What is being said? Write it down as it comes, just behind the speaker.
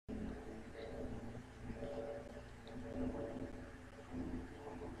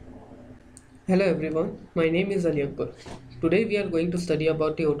Hello everyone, my name is Ali Akbar. Today we are going to study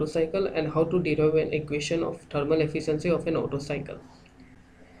about the Otto cycle and how to derive an equation of thermal efficiency of an Otto cycle.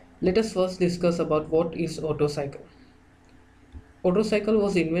 Let us first discuss about what is Otto cycle. Otto cycle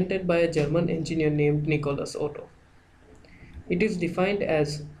was invented by a German engineer named Nicholas Otto. It is defined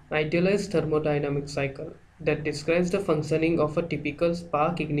as idealized thermodynamic cycle that describes the functioning of a typical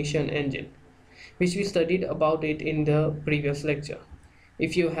spark ignition engine, which we studied about it in the previous lecture.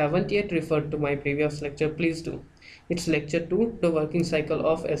 If you haven't yet referred to my previous lecture, please do. It's lecture 2, the working cycle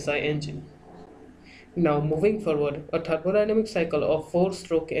of SI engine. Now moving forward, a thermodynamic cycle of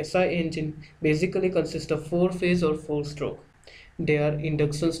 4-stroke SI engine basically consists of 4 phase or 4 stroke. They are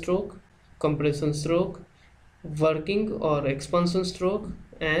induction stroke, compression stroke, working or expansion stroke,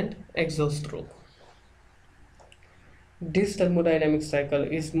 and exhaust stroke. This thermodynamic cycle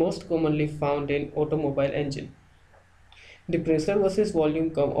is most commonly found in automobile engine. The pressure versus volume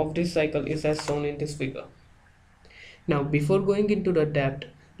curve of this cycle is as shown in this figure. Now before going into the depth,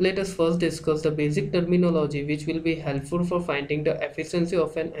 let us first discuss the basic terminology which will be helpful for finding the efficiency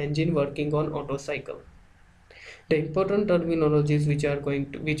of an engine working on Otto cycle. The important terminologies which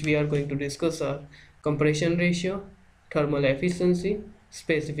we are going to discuss are compression ratio, thermal efficiency,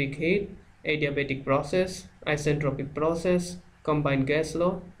 specific heat, adiabatic process, isentropic process, combined gas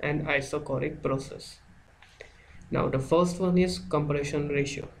law, and isochoric process. Now the first one is compression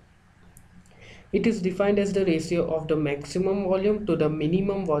ratio. It is defined as the ratio of the maximum volume to the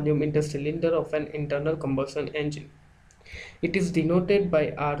minimum volume in the cylinder of an internal combustion engine. It is denoted by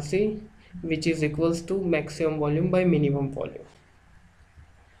RC, which is equals to maximum volume by minimum volume.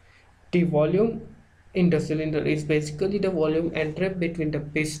 The volume in the cylinder is basically the volume entrapped between the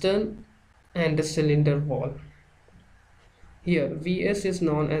piston and the cylinder wall. Here Vs is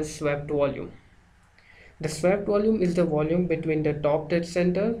known as swept volume. The swept volume is the volume between the top dead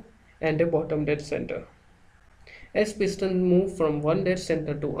center and the bottom dead center. As pistons move from one dead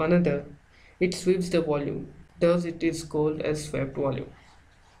center to another, it sweeps the volume, thus it is called as swept volume.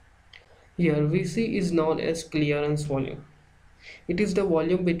 Here Vc is known as clearance volume. It is the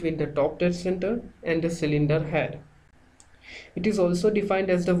volume between the top dead center and the cylinder head. It is also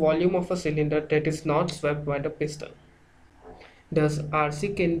defined as the volume of a cylinder that is not swept by the piston. Thus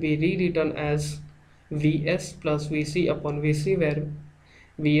Rc can be rewritten as Vs plus Vc upon Vc, where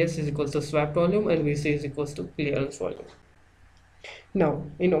Vs is equals to swept volume and Vc is equals to clearance volume. Now,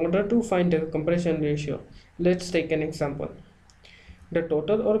 in order to find the compression ratio, let's take an example. The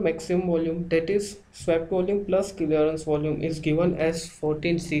total or maximum volume, that is swept volume plus clearance volume, is given as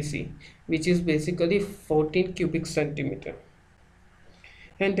 14 cc, which is basically 14 cubic centimeter.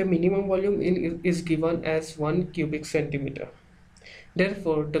 And the minimum volume is given as 1 cubic centimeter.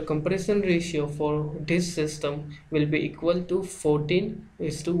 Therefore, the compression ratio for this system will be equal to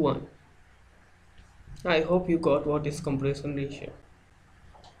 14:1. I hope you got what is compression ratio.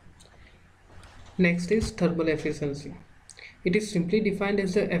 Next is thermal efficiency. It is simply defined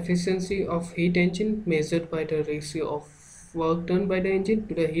as the efficiency of heat engine measured by the ratio of work done by the engine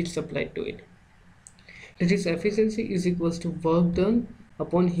to the heat supplied to it. That is, efficiency is equals to work done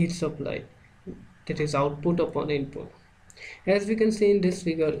upon heat supplied, that is output upon input. As we can see in this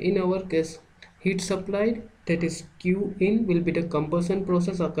figure, in our case, heat supplied, that is Q in, will be the combustion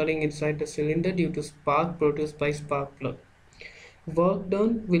process occurring inside the cylinder due to spark produced by spark plug. Work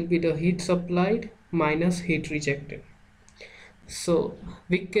done will be the heat supplied minus heat rejected. So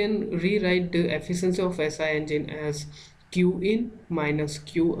we can rewrite the efficiency of SI engine as Q in minus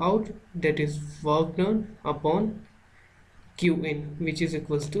Q out, that is work done upon Q in, which is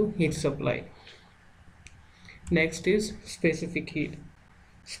equals to heat supplied. Next is specific heat.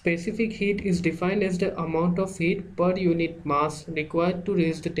 Specific heat is defined as the amount of heat per unit mass required to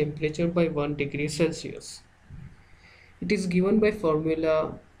raise the temperature by 1 degree Celsius. It is given by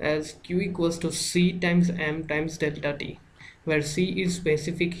formula as Q equals to C times M times delta T, where C is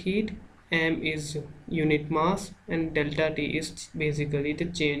specific heat, M is unit mass, and delta T is basically the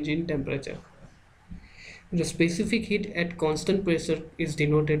change in temperature. The specific heat at constant pressure is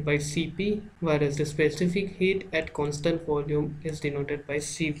denoted by Cp, whereas the specific heat at constant volume is denoted by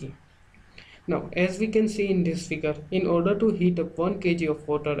Cv. Now, as we can see in this figure, in order to heat up 1 kg of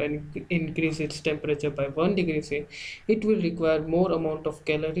water and increase its temperature by 1 degree C, it will require more amount of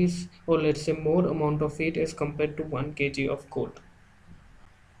calories, or let's say more amount of heat as compared to 1 kg of gold.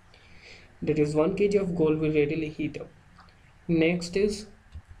 That is, 1 kg of gold will readily heat up. Next is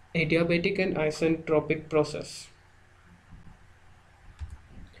adiabatic and isentropic process.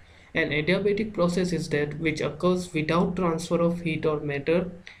 An adiabatic process is that which occurs without transfer of heat or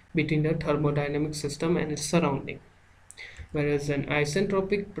matter between the thermodynamic system and its surrounding. Whereas an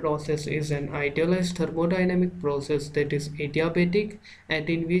isentropic process is an idealized thermodynamic process that is adiabatic and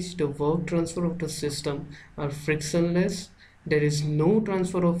in which the work transfer of the system are frictionless, there is no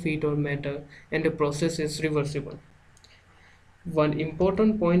transfer of heat or matter, and the process is reversible. One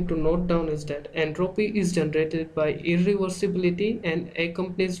important point to note down is that entropy is generated by irreversibility and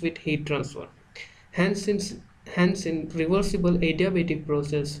accompanies with heat transfer. Hence, in reversible adiabatic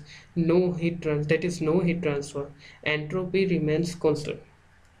process, no heat transfer, entropy remains constant,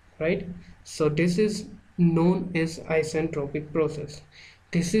 right? So this is known as isentropic process.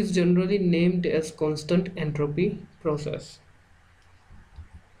 This is generally named as constant entropy process.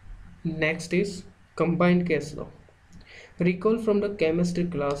 Next is combined gas law. Recall from the chemistry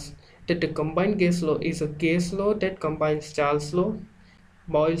class that the combined gas law is a gas law that combines Charles' law,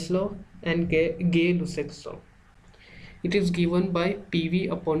 Boyle's law, and Gay-Lussac's law. It is given by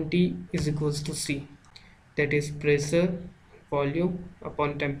PV upon T is equals to C. That is pressure, volume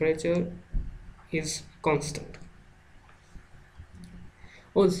upon temperature is constant.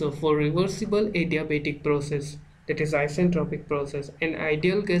 Also, for reversible adiabatic process, that is isentropic process, an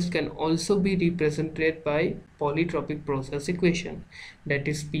ideal gas can also be represented by polytropic process equation, that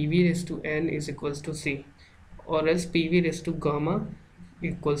is PV raised to N is equals to C, or else PV raised to gamma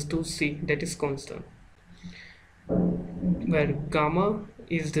equals to C, that is constant, where gamma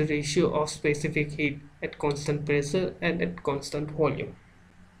is the ratio of specific heat at constant pressure and at constant volume.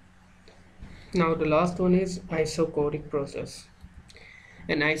 Now the last one is isochoric process.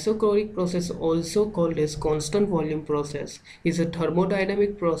 An isochoric process, also called as constant volume process, is a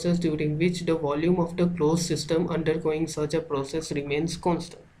thermodynamic process during which the volume of the closed system undergoing such a process remains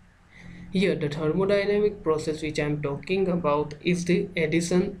constant. Here the thermodynamic process which I am talking about is the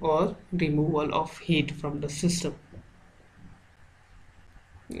addition or removal of heat from the system.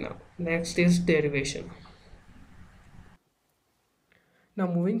 Now next is derivation. Now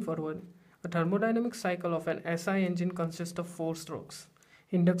moving forward, a thermodynamic cycle of an SI engine consists of 4 strokes: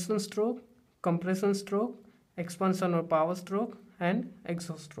 induction stroke, compression stroke, expansion or power stroke, and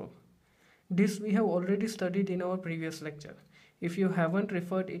exhaust stroke. This we have already studied in our previous lecture. If you haven't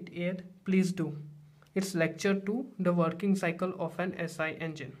referred it yet, please do. It's lecture 2, the working cycle of an SI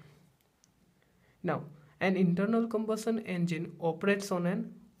engine. Now, an internal combustion engine operates on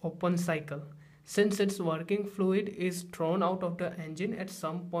an open cycle, since its working fluid is thrown out of the engine at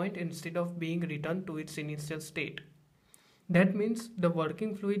some point instead of being returned to its initial state. That means the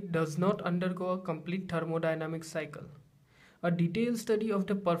working fluid does not undergo a complete thermodynamic cycle. A detailed study of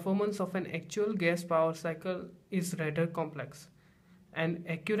the performance of an actual gas power cycle is rather complex, and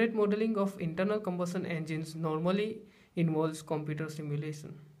accurate modeling of internal combustion engines normally involves computer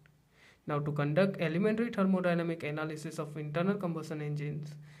simulation. Now, to conduct elementary thermodynamic analysis of internal combustion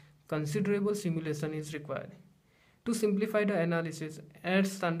engines, considerable simulation is required. To simplify the analysis, air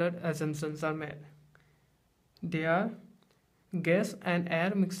standard assumptions are made. They are: gas and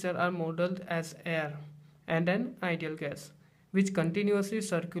air mixture are modeled as air and an ideal gas, which continuously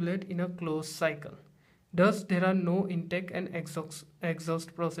circulate in a closed cycle. Thus, there are no intake and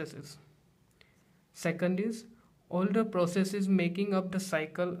exhaust processes. Second is, all the processes making up the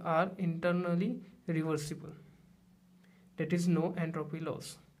cycle are internally reversible. That is, no entropy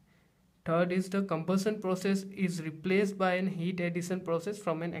loss. Third is, the combustion process is replaced by an heat addition process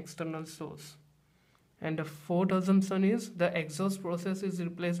from an external source. And the fourth assumption is, the exhaust process is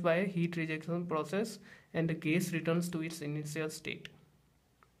replaced by a heat rejection process and the gas returns to its initial state.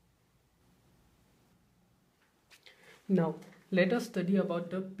 Now, let us study about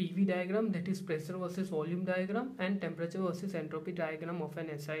the PV diagram, that is pressure versus volume diagram, and temperature versus entropy diagram of an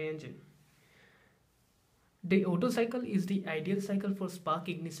SI engine. The Otto cycle is the ideal cycle for spark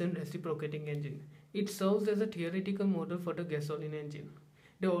ignition reciprocating engine. It serves as a theoretical model for the gasoline engine.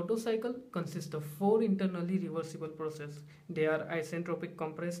 The Otto cycle consists of 4 internally reversible processes. They are isentropic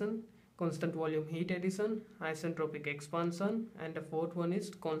compression, constant volume heat addition, isentropic expansion, and the fourth one is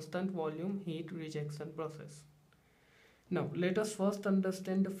constant volume heat rejection process. Now let us first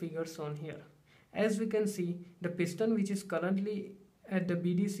understand the figures shown here. As we can see, the piston which is currently at the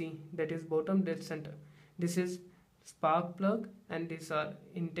BDC, that is bottom dead center, this is spark plug and these are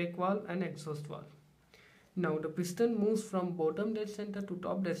intake valve and exhaust valve. Now the piston moves from bottom dead center to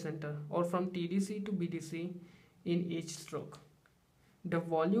top dead center, or from TDC to BDC in each stroke. The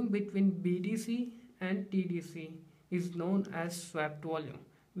volume between BDC and TDC is known as swept volume,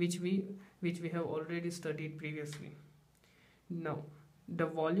 which we have already studied previously. Now the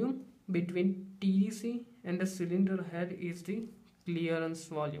volume between TDC and the cylinder head is the clearance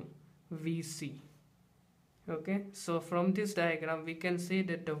volume, VC. Okay, so from this diagram we can say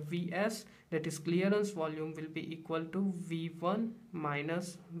that the Vs, that is clearance volume, will be equal to V1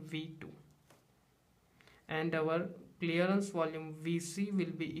 minus V2, and our clearance volume Vc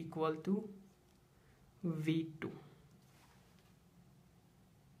will be equal to V2,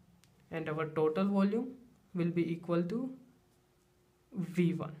 and our total volume will be equal to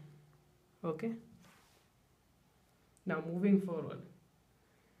V1. Okay, now moving forward.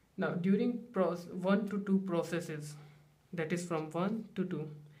 Now during 1 to 2 processes, that is from 1 to 2,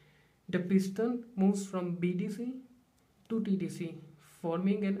 the piston moves from BDC to TDC,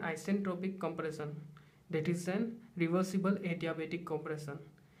 forming an isentropic compression, that is an reversible adiabatic compression,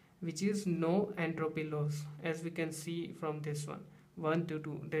 which is no entropy loss. As we can see from this one, 1 to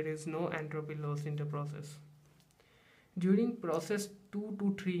 2, there is no entropy loss in the process. During process 2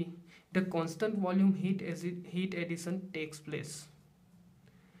 to 3, the constant volume heat addition takes place.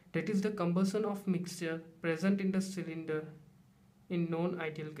 That is the combustion of mixture present in the cylinder in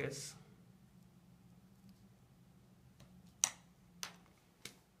non-ideal gas.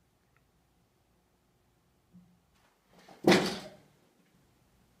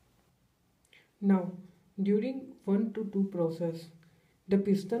 Now, during 1 to 2 process, the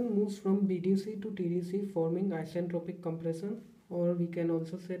piston moves from BDC to TDC, forming isentropic compression, or we can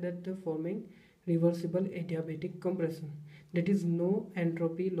also say that the forming reversible adiabatic compression. That is no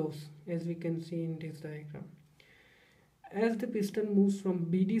entropy loss, as we can see in this diagram. As the piston moves from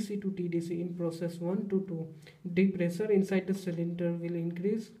BDC to TDC in process 1 to 2, the pressure inside the cylinder will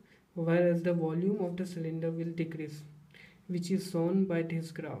increase, whereas the volume of the cylinder will decrease, which is shown by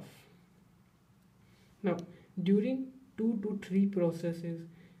this graph. Now, during 2 to 3 processes,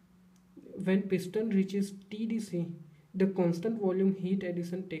 when piston reaches TDC, the constant volume heat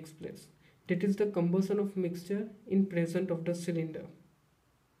addition takes place. That is the combustion of mixture in present of the cylinder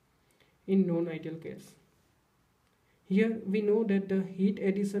in non-ideal case. Here we know that the heat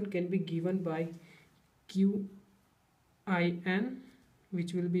addition can be given by Qin,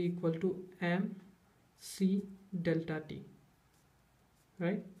 which will be equal to mc delta T,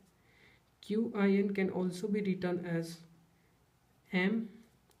 right? Qin can also be written as mcv,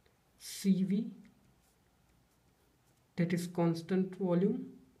 that is constant volume,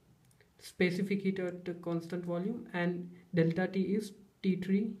 specific heat at the constant volume, and delta T is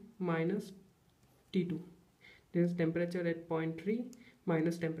T3 minus T2. This is temperature at point 3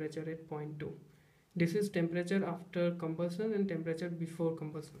 minus temperature at point 2. This is temperature after combustion and temperature before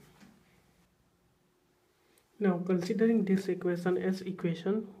combustion. Now considering this equation as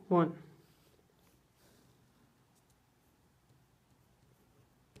equation 1.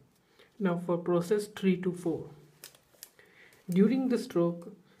 Now for process 3 to 4. During the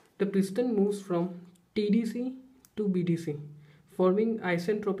stroke, the piston moves from TDC to BDC, forming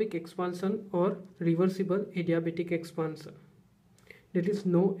isentropic expansion or reversible adiabatic expansion. There is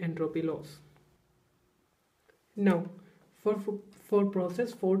no entropy loss. Now, for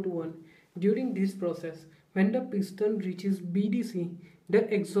process 4 to 1, during this process, when the piston reaches BDC,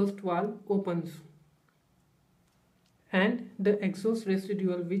 the exhaust valve opens, and the exhaust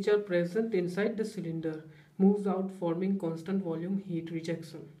residual which are present inside the cylinder moves out, forming constant volume heat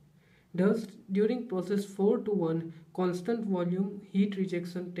rejection. Thus, during process 4 to 1, constant volume heat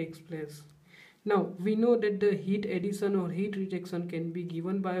rejection takes place. Now, we know that the heat addition or heat rejection can be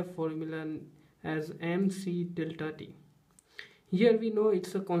given by a formula as mc delta T. Here we know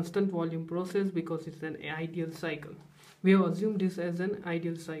it's a constant volume process because it's an ideal cycle. We have assumed this as an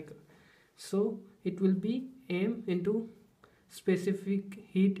ideal cycle. So, it will be m into specific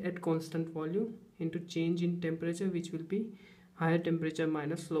heat at constant volume into change in temperature, which will be higher temperature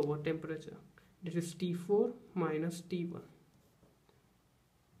minus lower temperature. This is T4 minus T1.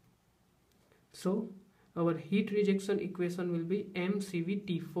 So our heat rejection equation will be mCv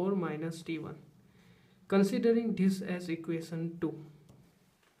T4 minus T1. Considering this as equation 2.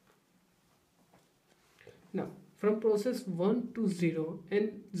 Now from process 1 to 0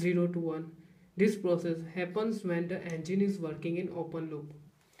 and 0 to 1, this process happens when the engine is working in open loop.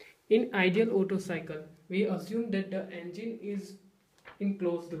 In ideal Otto cycle, we assume that the engine is in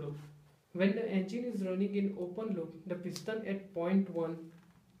closed loop. When the engine is running in open loop, the piston at point 1,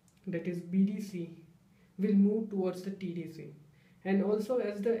 that is BDC, will move towards the TDC. And also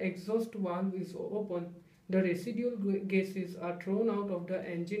as the exhaust valve is open, the residual gases are thrown out of the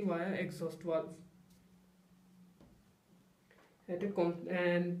engine via exhaust valve.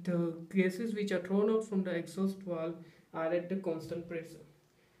 And the gases which are thrown out from the exhaust valve are at the constant pressure.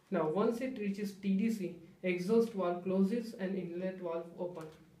 Now once it reaches TDC, exhaust valve closes and inlet valve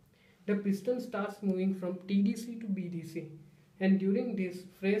opens. The piston starts moving from TDC to BDC, and during this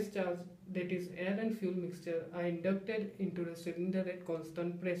fresh charge that is air and fuel mixture, are inducted into the cylinder at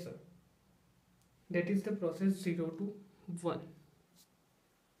constant pressure. That is the process 0 to 1.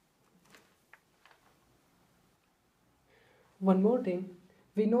 One more thing,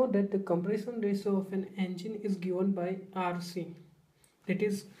 we know that the compression ratio of an engine is given by RC. That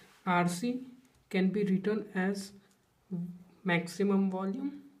is, RC can be written as maximum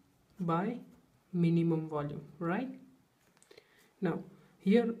volume by minimum volume, right? Now,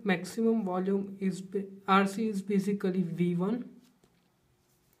 here maximum volume is RC is basically V1,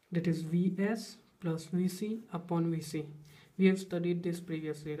 that is Vs plus Vc upon Vc. We have studied this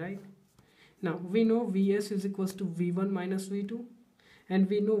previously, right? Now we know Vs is equals to V1 minus V2, and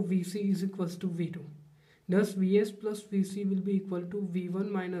we know Vc is equals to V2. Thus Vs plus Vc will be equal to V1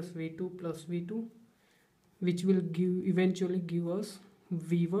 minus V2 plus V2, which will eventually give us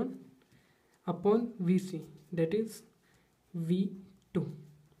V1 upon Vc, that is V2.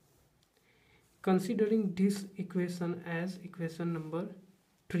 Considering this equation as equation number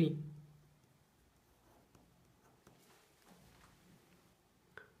 3.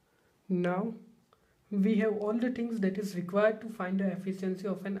 Now we have all the things that is required to find the efficiency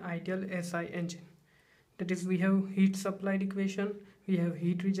of an ideal SI engine. That is, we have heat supplied equation, we have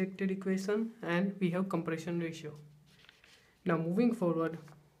heat rejected equation, and we have compression ratio. Now moving forward,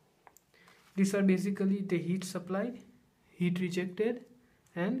 these are basically the heat supplied, heat rejected,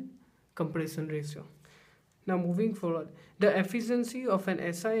 and compression ratio. Now moving forward, the efficiency of an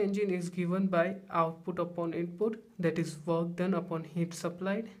SI engine is given by output upon input, that is work done upon heat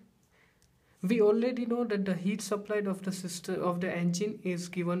supplied. We already know that the heat supplied of the system of the engine is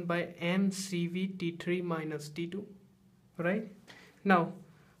given by mCv T3 minus T2, right? Now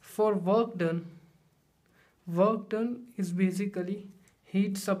for work done is basically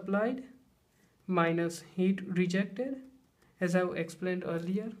heat supplied minus heat rejected, as I have explained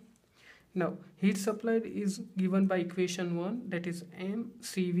earlier. Now heat supplied is given by equation 1, that is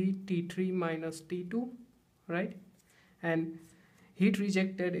mCv T3 minus T2, right? And heat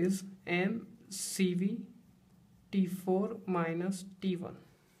rejected is mCv T4 minus T1.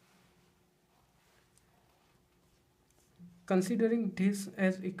 Considering this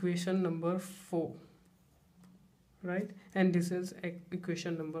as equation number 4, right? And this is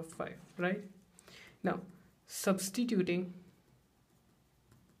equation number 5, right? Now substituting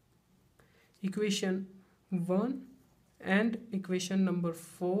equation 1 and equation number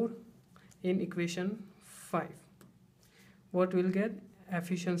 4 in equation 5, what we'll get?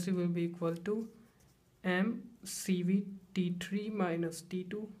 Efficiency will be equal to mCv T3 minus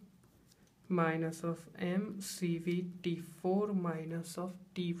T2 minus of mCv T4 minus of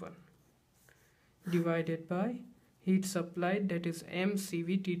T1 divided by heat supplied, that is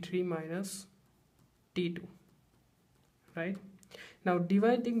mCv T3 minus T2, right? Now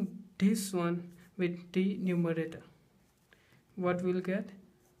dividing this one with the numerator, what we'll get?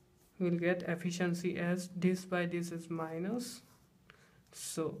 We'll get efficiency as this by this is minus,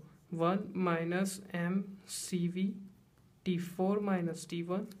 so 1 minus mCv T4 minus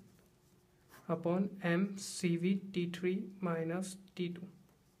T1 upon mCv T3 minus T2.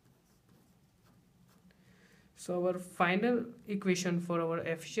 So our final equation for our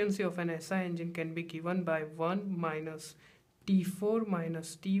efficiency of an SI engine can be given by 1 minus T4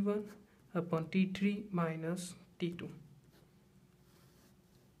 minus T1 upon T3 minus T2.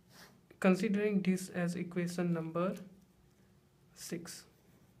 Considering this as equation number 6.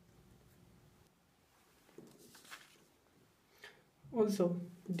 Also,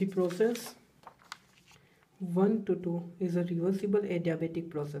 the process 1 to 2 is a reversible adiabatic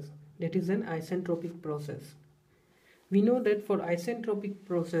process, that is an isentropic process. We know that for isentropic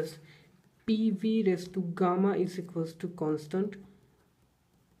process, PV raised to gamma is equals to constant.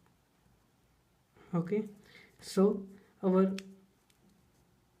 Okay, so our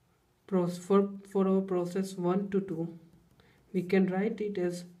for our process 1 to 2, we can write it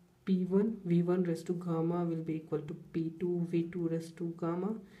as P1 V1 raised to gamma will be equal to P2 V2 raised to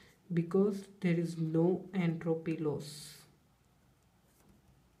gamma, because there is no entropy loss,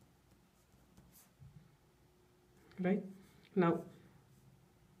 right? Now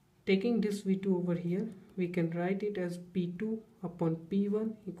taking this V2 over here, we can write it as P2 upon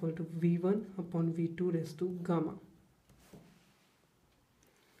P1 equal to V1 upon V2 raised to gamma.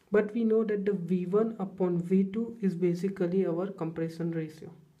 But we know that the V1 upon V2 is basically our compression ratio.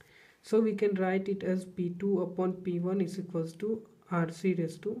 So we can write it as P2 upon P1 is equals to RC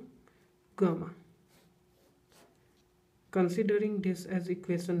raised to gamma. Considering this as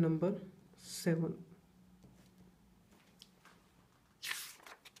equation number 7.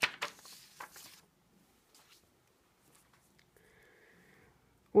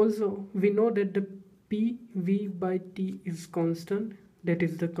 Also, we know that the PV by T is constant, that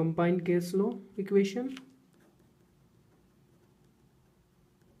is the combined gas law equation.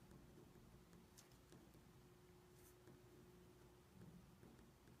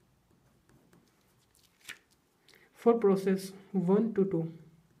 For process 1 to 2,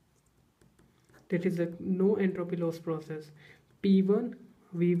 that is a no entropy loss process, P1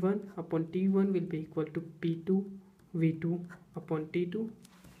 V1 upon T1 will be equal to P2 V2 upon T2.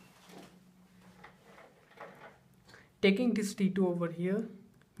 Taking this T2 over here,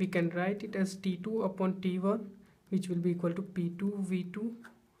 we can write it as T2 upon T1, which will be equal to P2 V2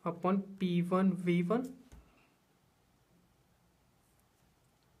 upon P1 V1.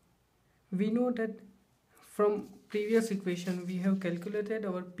 We know that from previous equation we have calculated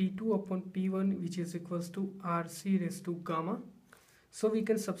our P2 upon P1, which is equals to RC raised to gamma. So we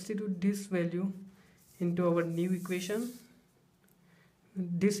can substitute this value into our new equation.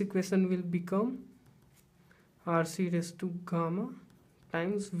 This equation will become RC raised to gamma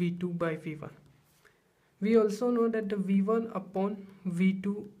times V2 by V1. We also know that the V1 upon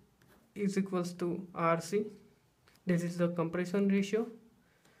V2 is equals to RC. This is the compression ratio.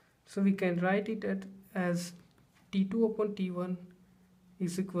 So we can write it as T2 upon T1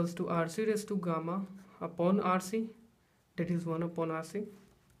 is equals to RC raised to gamma upon RC, that is 1 upon RC.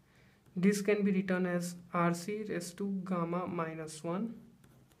 This can be written as RC raised to gamma minus 1,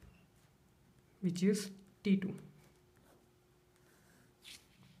 which is T2.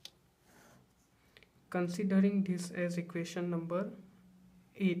 Considering this as equation number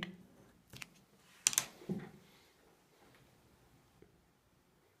 8.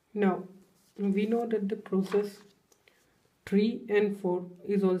 Now, we know that the process 3 and 4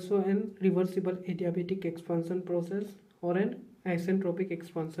 is also an reversible adiabatic expansion process or an isentropic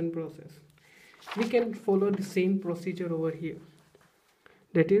expansion process. We can follow the same procedure over here.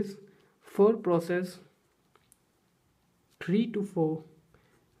 That is, for process 3 to 4,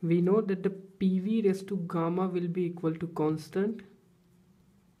 we know that the PV raised to gamma will be equal to constant,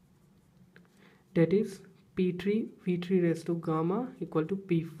 that is P3 V3 raised to gamma equal to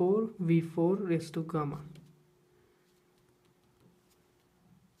P4 V4 raised to gamma.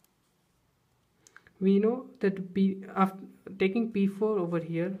 We know that after taking P4 over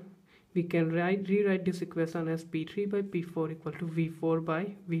here, we can rewrite this equation as P3 by P4 equal to V4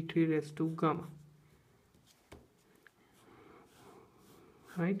 by V3 raised to gamma.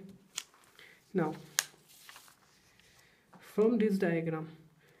 Right? Now, from this diagram,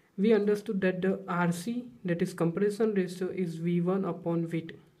 we understood that the RC, that is compression ratio, is V1 upon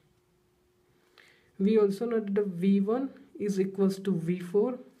V2. We also know that the V1 is equals to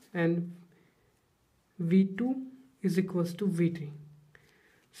V4 and V2 is equals to V3.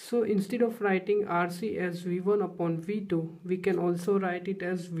 So instead of writing RC as V1 upon V2, we can also write it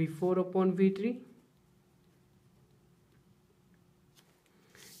as V4 upon V3,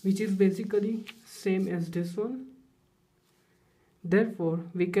 which is basically same as this one. Therefore,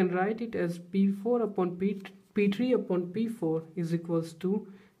 we can write it as P4 upon P3 upon P4 is equals to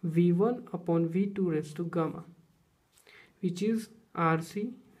V1 upon V2 raised to gamma, which is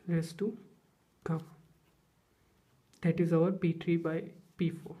RC raised to gamma. That is our P3 by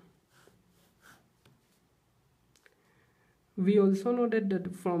P4. We also know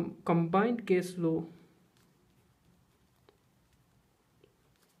that from combined gas law,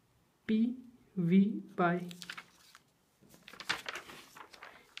 PV by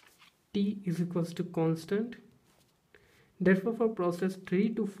T is equals to constant. Therefore, for process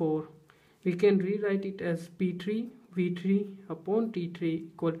 3 to 4, we can rewrite it as P3 V3 upon T3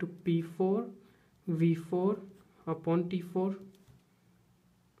 equal to P4 V4 upon T4.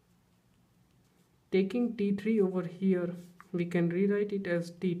 Taking T3 over here, we can rewrite it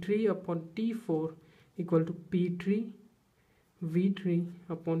as T3 upon T4 equal to P3 V3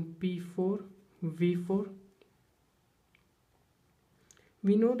 upon P4 V4.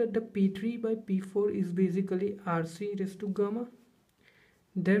 We know that the P3 by P4 is basically RC raised to gamma.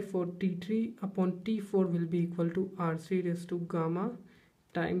 Therefore, T3 upon T4 will be equal to RC raised to gamma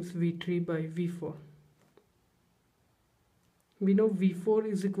times V3 by V4. We know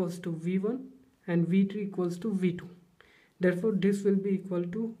V4 is equals to V1 and V3 equals to V2. Therefore, this will be equal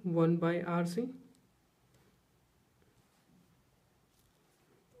to 1 by RC,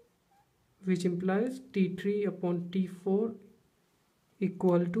 which implies T3 upon T4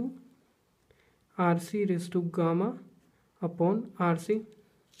 equal to RC raised to gamma upon RC.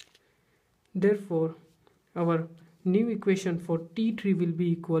 Therefore, our new equation for T3 will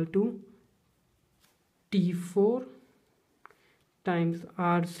be equal to T4 times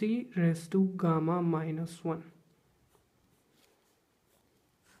RC raised to gamma minus 1.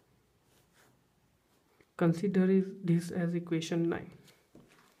 Consider this as equation 9.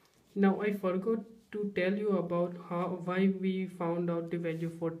 Now I forgot to tell you about why we found out the value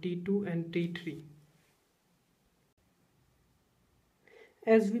for T2 and T3.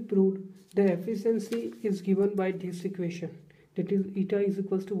 As we proved, the efficiency is given by this equation, that is eta is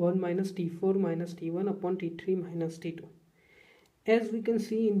equals to 1 minus T4 minus T1 upon T3 minus T2. As we can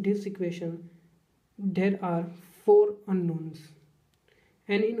see in this equation, there are 4 unknowns,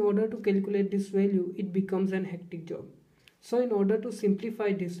 and in order to calculate this value it becomes an hectic job. So in order to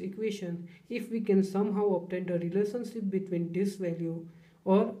simplify this equation, if we can somehow obtain the relationship between this value,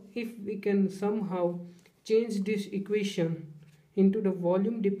 or if we can somehow change this equation into the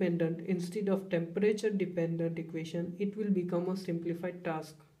volume dependent instead of temperature dependent equation, it will become a simplified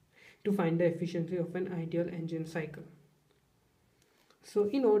task to find the efficiency of an ideal engine cycle. So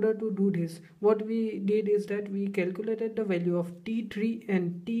in order to do this, what we did is that we calculated the value of T3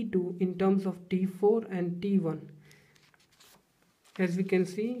 and T2 in terms of T4 and T1. As we can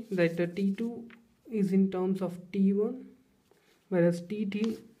see that the T2 is in terms of T1, whereas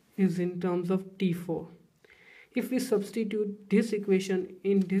T3 is in terms of T4. If we substitute this equation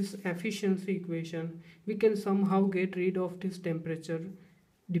in this efficiency equation, we can somehow get rid of this temperature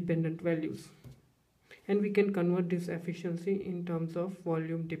dependent values, and we can convert this efficiency in terms of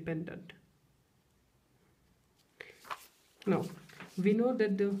volume dependent. Now we know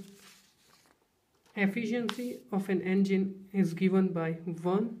that the efficiency of an engine is given by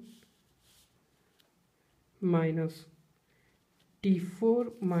 1 minus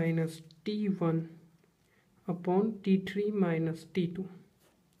T4 minus T1 upon T3 minus T2.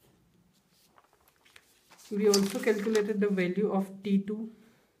 We also calculated the value of T2,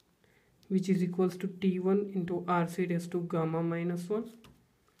 which is equals to T1 into RC raised to gamma minus 1,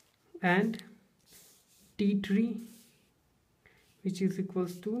 and T3, which is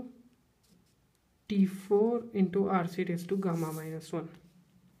equals to T4 into RC raised to gamma minus 1.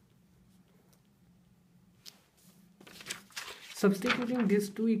 Substituting these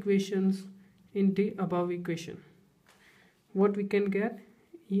two equations in the above equation, what we can get,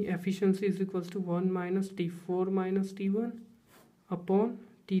 E efficiency is equals to 1 minus T4 minus T1 upon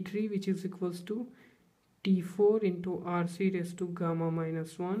T3, which is equals to T4 into RC raised to gamma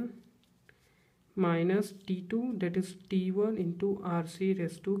minus 1 minus T2, that is T1 into RC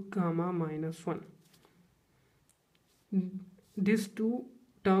raised to gamma minus 1. These two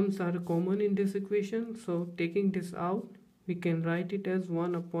terms are common in this equation, so taking this out, we can write it as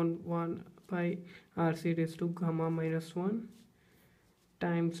 1 upon 1 by RC raised to gamma minus 1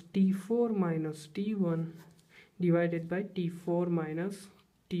 times T4 minus T1 divided by T4 minus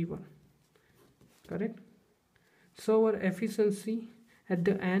T1. Correct? So our efficiency at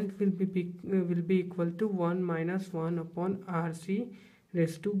the end will be equal to 1 minus 1 upon RC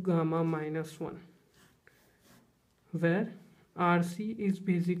raised to gamma minus 1, where RC is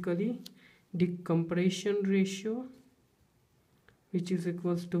basically the compression ratio, which is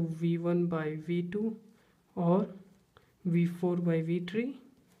equals to V1 by V2 or V4 by V3,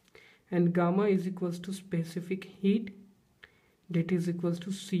 and gamma is equals to specific heat, that is equals to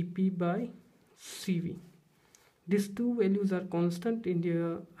Cp by Cv. These two values are constant in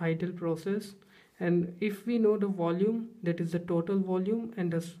the ideal process, and if we know the volume, that is the total volume,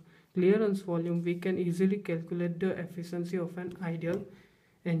 and the clearance volume, we can easily calculate the efficiency of an ideal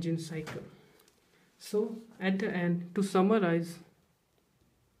engine cycle. So at the end, to summarize,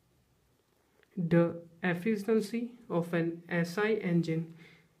 the efficiency of an SI engine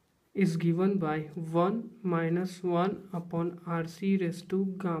is given by 1 minus 1 upon RC raised to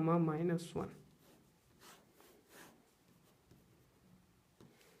gamma minus 1.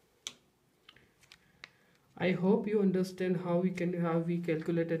 I hope you understand how we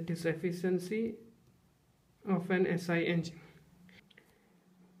calculated this efficiency of an SI engine.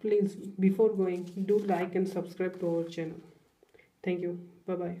 Please, before going, do like and subscribe to our channel. Thank you.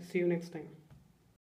 Bye bye. See you next time.